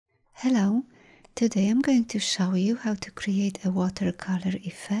Hello, today I'm going to show you how to create a watercolor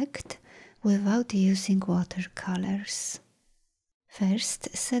effect without using watercolors.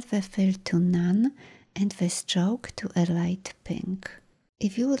 First, set the fill to none and the stroke to a light pink.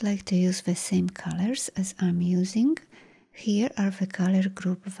 If you would like to use the same colors as I'm using, here are the color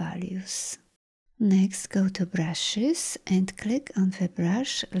group values. Next, go to Brushes and click on the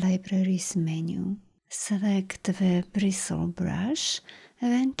Brush Libraries menu. Select the bristle brush,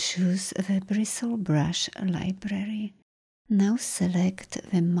 then choose the bristle brush library. Now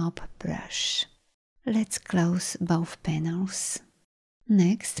select the mop brush. Let's close both panels.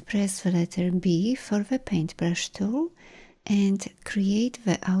 Next, press the letter B for the paintbrush tool and create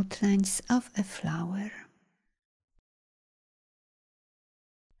the outlines of a flower.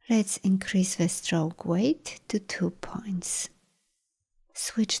 Let's increase the stroke weight to 2 points.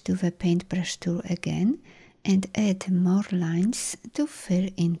 Switch to the paintbrush tool again and add more lines to fill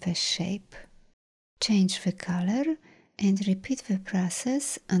in the shape. Change the color and repeat the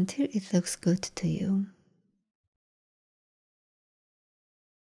process until it looks good to you.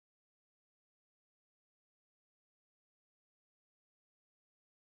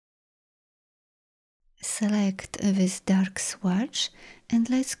 Select this dark swatch and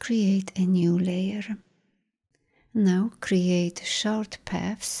let's create a new layer. Now create short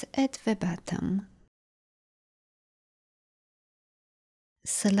paths at the bottom.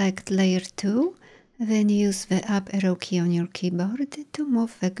 Select layer 2, then use the up arrow key on your keyboard to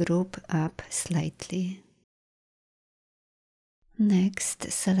move the group up slightly. Next,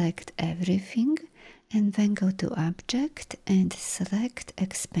 select everything and then go to Object and select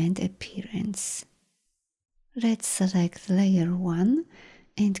Expand Appearance. Let's select layer 1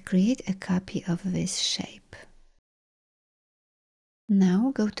 and create a copy of this shape.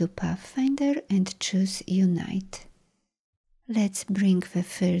 Now go to Pathfinder and choose Unite. Let's bring the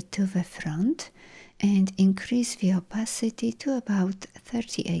fill to the front and increase the opacity to about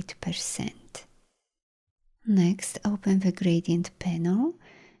 38%. Next, open the gradient panel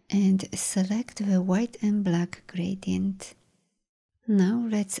and select the white and black gradient. Now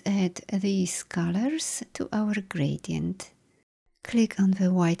let's add these colors to our gradient. Click on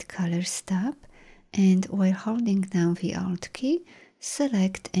the white colors tab and while holding down the Alt key,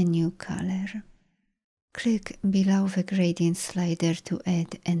 select a new color. Click below the gradient slider to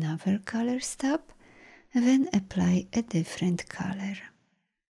add another color tab, then apply a different color.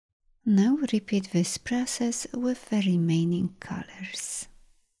 Now repeat this process with the remaining colors.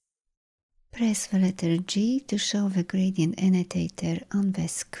 Press the letter G to show the gradient annotator on the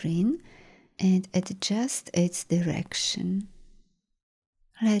screen and adjust its direction.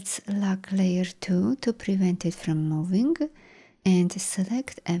 Let's lock layer 2 to prevent it from moving and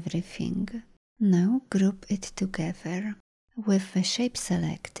select everything. Now group it together. With the shape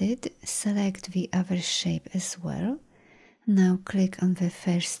selected, select the other shape as well. Now click on the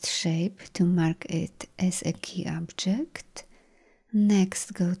first shape to mark it as a key object.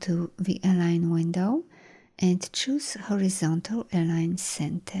 Next, go to the Align window and choose Horizontal Align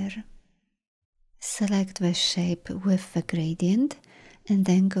Center. Select the shape with the gradient and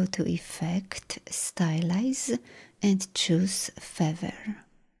then go to Effect, Stylize and choose Feather.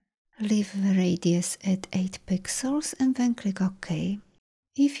 Leave the radius at 8 pixels and then click OK.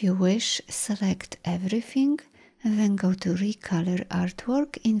 If you wish, select everything and then go to Recolor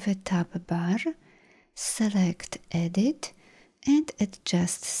Artwork in the tab bar, select Edit and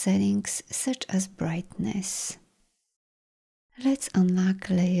adjust settings such as brightness. Let's unlock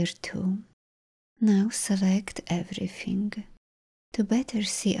layer 2. Now select everything. To better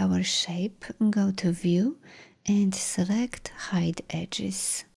see our shape, go to View and select Hide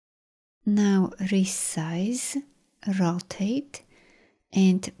Edges. Now resize, rotate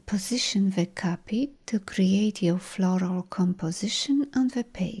and position the copy to create your floral composition on the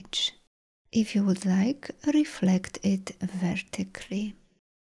page. If you would like, reflect it vertically.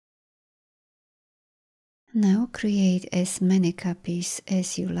 Now create as many copies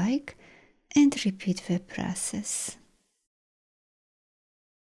as you like and repeat the process.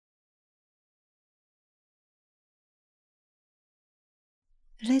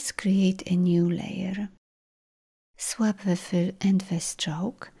 Let's create a new layer. Swap the fill and the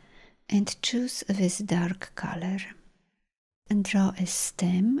stroke and choose this dark color. And draw a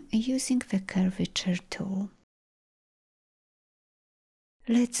stem using the curvature tool.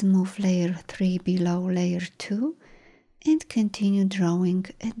 Let's move layer 3 below layer 2 and continue drawing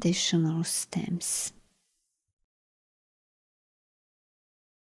additional stems.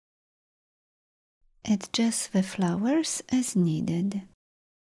 Adjust the flowers as needed.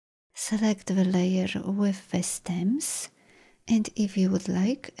 Select the layer with the stems And if you would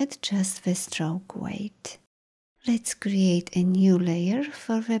like, adjust the stroke weight. Let's create a new layer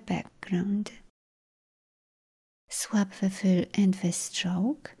for the background. Swap the fill and the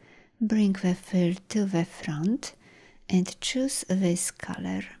stroke, bring the fill to the front and choose this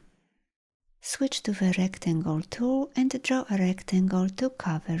color. Switch to the rectangle tool and draw a rectangle to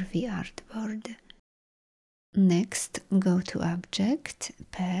cover the artboard. Next, go to Object,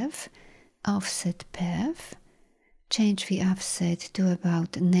 Path, Offset Path, change the offset to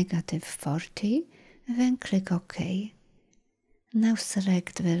about -40, then click OK. Now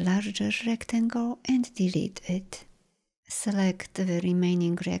select the larger rectangle and delete it. Select the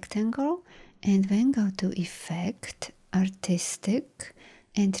remaining rectangle and then go to Effect, Artistic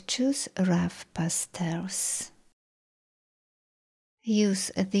and choose Rough Pastels. Use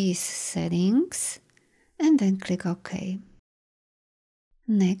these settings and then click OK.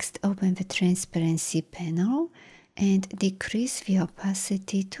 Next, open the Transparency panel and decrease the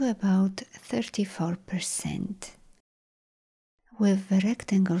opacity to about 34%. With the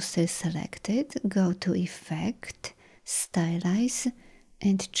rectangle still selected, go to Effect, Stylize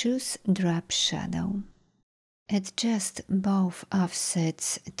and choose Drop Shadow. Adjust both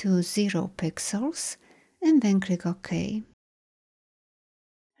offsets to 0 pixels and then click OK.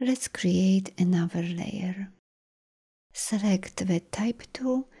 Let's create another layer. Select the Type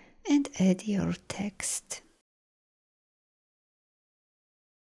tool and add your text.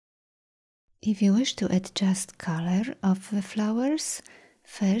 If you wish to adjust color of the flowers,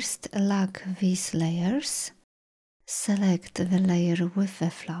 first lock these layers. Select the layer with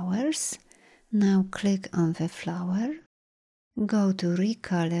the flowers. Now click on the flower. Go to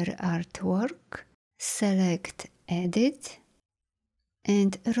Recolor Artwork. Select Edit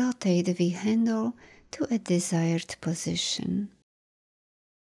and rotate the handle to a desired position.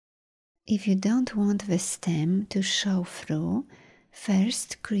 If you don't want the stem to show through,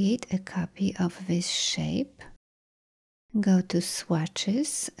 first create a copy of this shape. Go to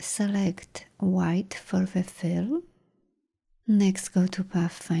Swatches, select White for the fill. Next go to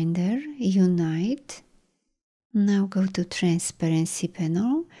Pathfinder, Unite. Now go to Transparency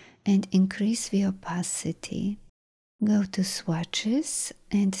panel and increase the opacity. Go to Swatches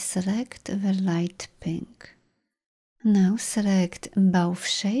and select the light pink. Now select both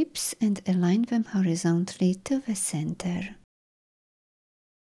shapes and align them horizontally to the center.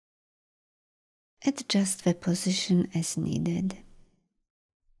 Adjust the position as needed.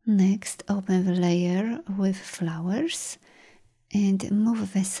 Next, open the layer with flowers and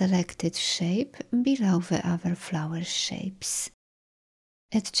move the selected shape below the other flower shapes.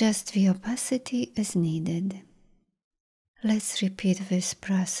 Adjust the opacity as needed. Let's repeat this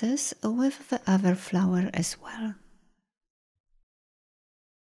process with the other flower as well.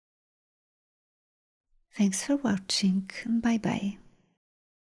 Thanks for watching. Bye bye.